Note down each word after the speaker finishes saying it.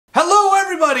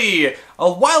everybody!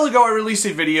 A while ago I released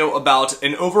a video about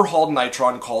an overhauled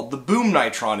Nitron called the Boom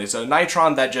Nitron. It's a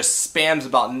Nitron that just spams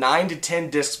about 9 to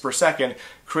 10 discs per second,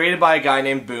 created by a guy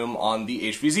named Boom on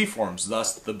the HVZ forums,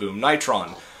 thus the Boom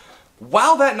Nitron.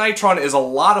 While that Nitron is a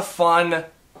lot of fun,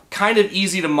 kind of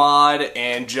easy to mod,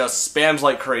 and just spams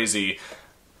like crazy,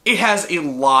 it has a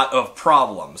lot of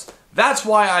problems. That's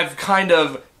why I've kind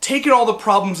of taken all the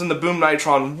problems in the Boom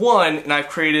Nitron 1 and I've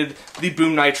created the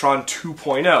Boom Nitron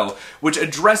 2.0, which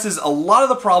addresses a lot of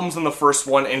the problems in the first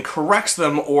one and corrects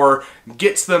them or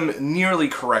gets them nearly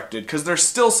corrected, because there's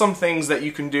still some things that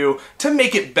you can do to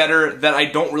make it better that I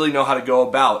don't really know how to go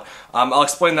about. I'll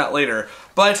explain that later.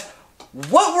 But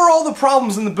what were all the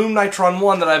problems in the Boom Nitron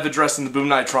 1 that I've addressed in the Boom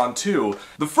Nitron 2?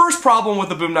 The first problem with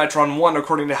the Boom Nitron 1,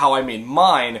 according to how I made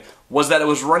mine, was that it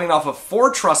was running off of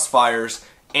 4 truss fires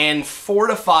and 4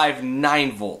 to 5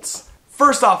 9 volts.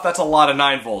 First off, that's a lot of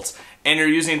 9 volts, and you're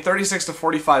using 36 to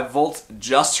 45 volts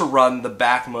just to run the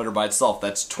back motor by itself.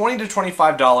 That's $20 to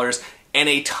 $25 and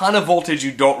a ton of voltage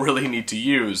you don't really need to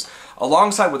use.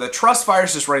 Alongside with the truss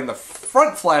fires just running the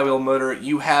front flywheel motor,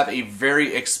 you have a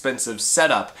very expensive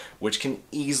setup, which can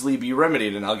easily be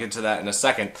remedied, and I'll get to that in a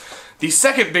second. The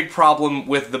second big problem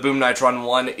with the Boom Nitron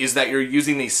 1 is that you're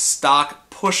using the stock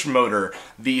push motor.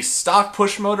 The stock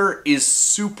push motor is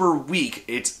super weak.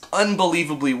 It's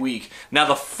unbelievably weak. Now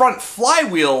the front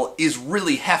flywheel is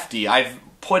really hefty. I've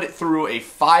put it through a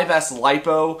 5S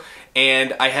LiPo,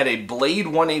 and I had a Blade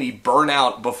 180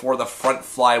 burnout before the front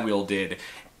flywheel did.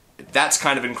 That's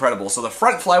kind of incredible. So the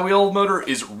front flywheel motor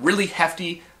is really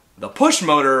hefty. The push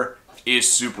motor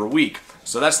is super weak.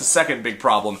 So that's the second big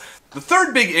problem. The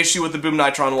third big issue with the Boom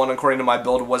Nitron 1, according to my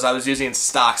build, was I was using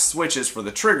stock switches for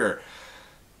the trigger.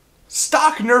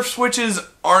 Stock Nerf switches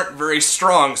aren't very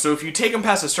strong, so if you take them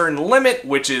past a certain limit,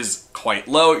 which is quite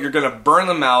low, you're going to burn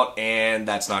them out, and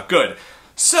that's not good.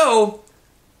 So,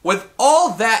 with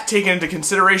all that taken into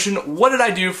consideration, what did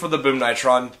I do for the Boom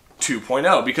Nitron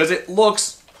 2.0? Because it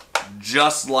looks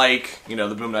just like, you know,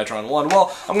 the Boom Nitron 1.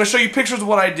 Well, I'm going to show you pictures of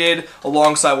what I did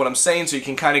alongside what I'm saying so you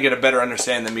can kind of get a better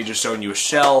understanding than me just showing you a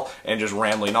shell and just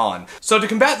rambling on. So to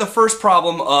combat the first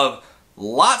problem of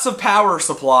lots of power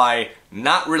supply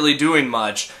not really doing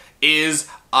much, is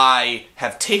I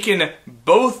have taken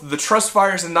both the truss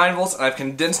fires and 9 volts and I've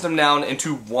condensed them down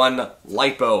into one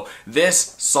LiPo. This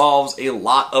solves a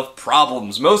lot of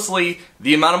problems, mostly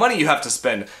the amount of money you have to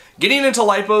spend. Getting into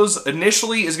LiPos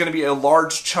initially is going to be a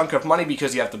large chunk of money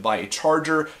because you have to buy a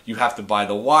charger, you have to buy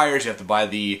the wires, you have to buy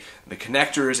the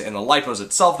connectors and the LiPos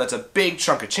itself. That's a big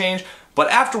chunk of change. But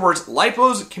afterwards,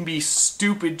 LiPos can be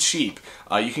stupid cheap.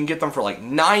 You can get them for like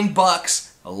 $9,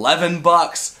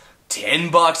 $11,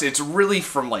 $10. It's really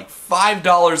from like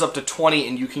 $5 up to $20,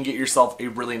 and you can get yourself a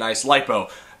really nice LiPo.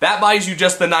 That buys you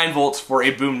just the 9 volts for a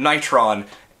Boom Nitron,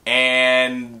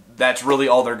 and that's really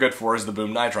all they're good for, is the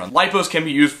Boom Nitron. LiPos can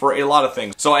be used for a lot of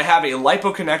things. So I have a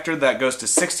LiPo connector that goes to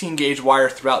 16 gauge wire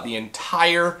throughout the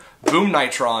entire Boom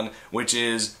Nitron, which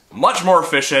is much more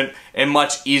efficient and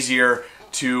much easier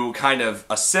to kind of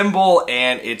assemble,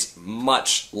 and it's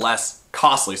much less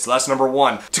costly. So that's number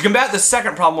one. To combat the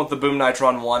second problem with the Boom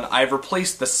Nitron 1, I've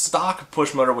replaced the stock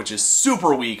push motor, which is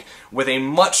super weak, with a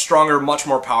much stronger, much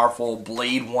more powerful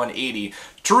Blade 180.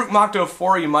 Taruk Makto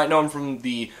 4, you might know him from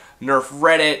the Nerf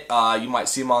Reddit, you might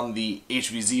see him on the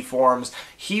HVZ forums.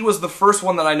 He was the first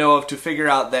one that I know of to figure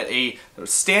out that a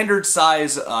standard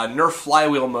size Nerf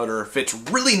flywheel motor fits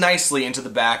really nicely into the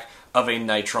back of a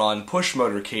Nitron push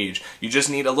motor cage. You just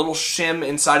need a little shim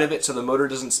inside of it so the motor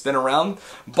doesn't spin around,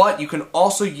 but you can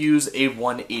also use a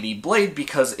 180 blade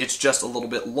because it's just a little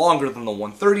bit longer than the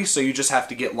 130, so you just have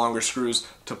to get longer screws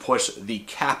to push the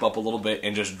cap up a little bit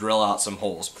and just drill out some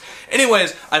holes.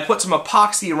 Anyways, I put some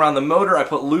epoxy around the motor. I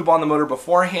put lube on the motor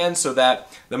beforehand so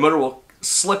that the motor will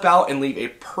slip out and leave a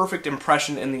perfect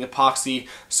impression in the epoxy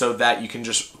so that you can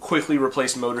just quickly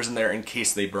replace motors in there in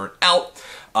case they burn out,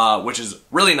 which is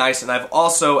really nice. And I've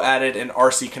also added an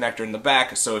RC connector in the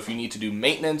back, so if you need to do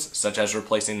maintenance, such as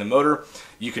replacing the motor,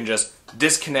 you can just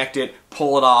disconnect it,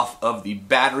 pull it off of the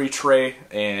battery tray,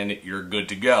 and you're good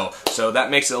to go. So that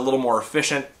makes it a little more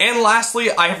efficient. And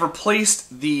lastly, I have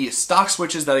replaced the stock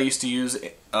switches that I used to use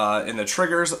in the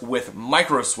triggers with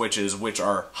micro switches, which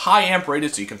are high amp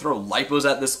rated, so you can throw LiPos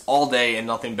at this all day and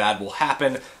nothing bad will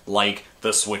happen, like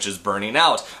the switches burning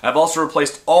out. I've also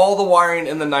replaced all the wiring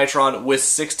in the Nitron with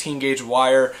 16 gauge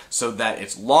wire so that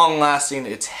it's long lasting,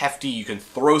 it's hefty, you can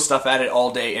throw stuff at it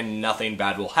all day and nothing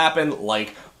bad will happen,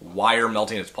 like wire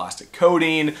melting its plastic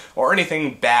coating or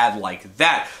anything bad like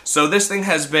that. So this thing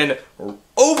has been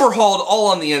overhauled all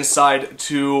on the inside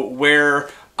to where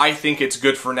I think it's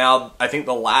good for now. I think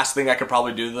the last thing I could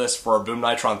probably do this for a Boom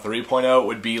Nitron 3.0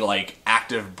 would be like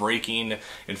active braking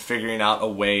and figuring out a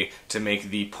way to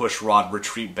make the push rod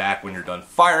retreat back when you're done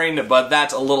firing, but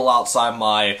that's a little outside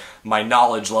my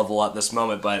knowledge level at this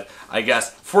moment, but I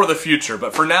guess for the future.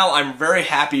 But for now, I'm very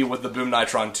happy with the Boom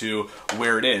Nitron 2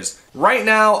 where it is. Right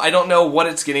now, I don't know what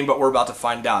it's getting, but we're about to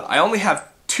find out. I only have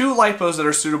 2 LiPos that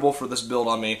are suitable for this build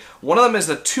on me. One of them is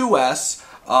the 2S,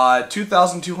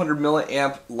 2200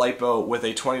 milliamp LiPo with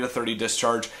a 20 to 30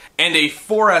 discharge, and a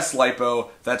 4S LiPo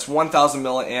that's 1000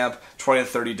 milliamp, 20 to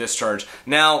 30 discharge.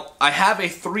 Now, I have a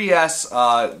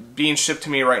 3S being shipped to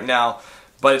me right now,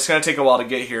 but it's going to take a while to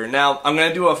get here. Now, I'm going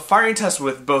to do a firing test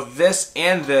with both this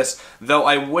and this, though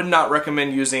I would not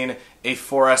recommend using a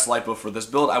 4S LiPo for this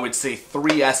build. I would say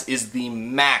 3S is the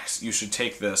max you should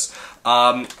take this.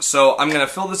 So I'm going to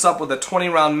fill this up with a 20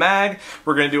 round mag.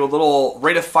 We're going to do a little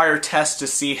rate of fire test to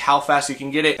see how fast you can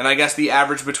get it, and I guess the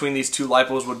average between these 2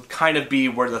 LiPos would kind of be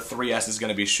where the 3S is going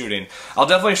to be shooting. I'll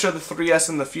definitely show the 3S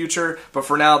in the future, but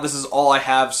for now this is all I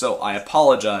have, so I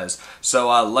apologize. So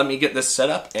let me get this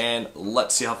set up and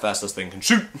let's see how fast this thing can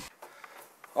shoot.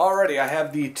 Alrighty, I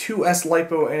have the 2S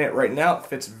LiPo in it right now. It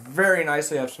fits very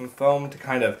nicely. I have some foam to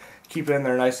kind of keep it in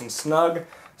there nice and snug.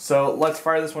 So let's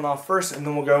fire this one off first, and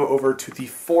then we'll go over to the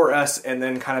 4S and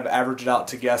then kind of average it out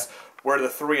to guess where the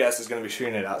 3S is going to be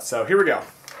shooting it out. So here we go.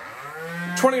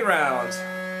 20 rounds.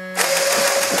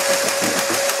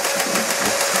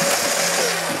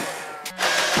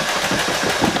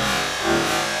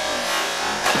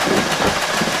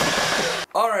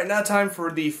 Alright, now time for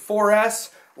the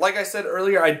 4S. Like I said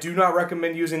earlier, I do not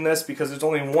recommend using this because there's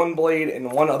only 1 blade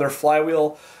and 1 other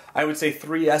flywheel. I would say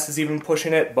 3S is even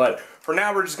pushing it, but for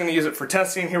now we're just going to use it for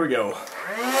testing. Here we go.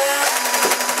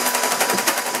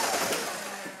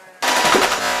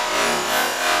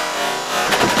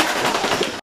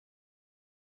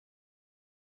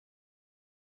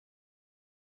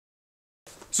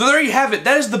 So there you have it.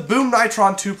 That is the Boom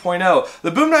Nitron 2.0.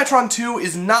 The Boom Nitron 2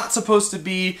 is not supposed to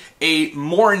be a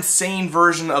more insane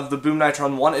version of the Boom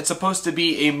Nitron 1. It's supposed to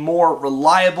be a more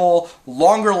reliable,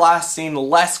 longer lasting,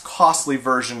 less costly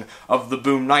version of the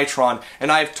Boom Nitron,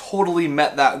 and I've totally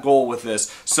met that goal with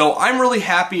this. So I'm really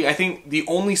happy. I think the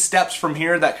only steps from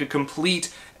here that could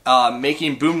complete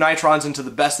making Boom Nitrons into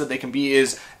the best that they can be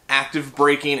is active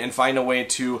braking and find a way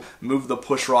to move the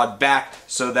push rod back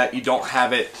so that you don't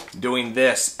have it doing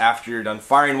this after you're done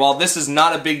firing. While this is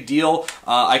not a big deal,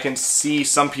 I can see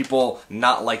some people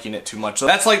not liking it too much. So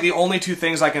that's like the only 2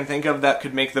 things I can think of that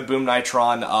could make the Boom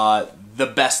Nitron the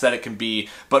best that it can be.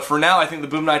 But for now, I think the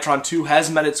Boom Nitron 2 has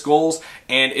met its goals,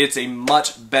 and it's a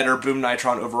much better Boom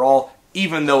Nitron overall,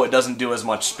 even though it doesn't do as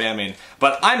much spamming.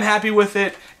 But I'm happy with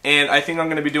it, and I think I'm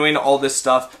going to be doing all this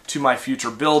stuff to my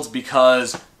future builds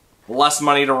because less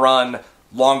money to run,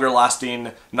 longer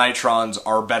lasting nitrons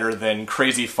are better than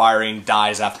crazy firing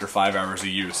dies after 5 hours of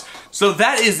use. So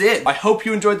that is it. I hope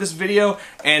you enjoyed this video,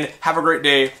 and have a great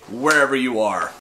day wherever you are.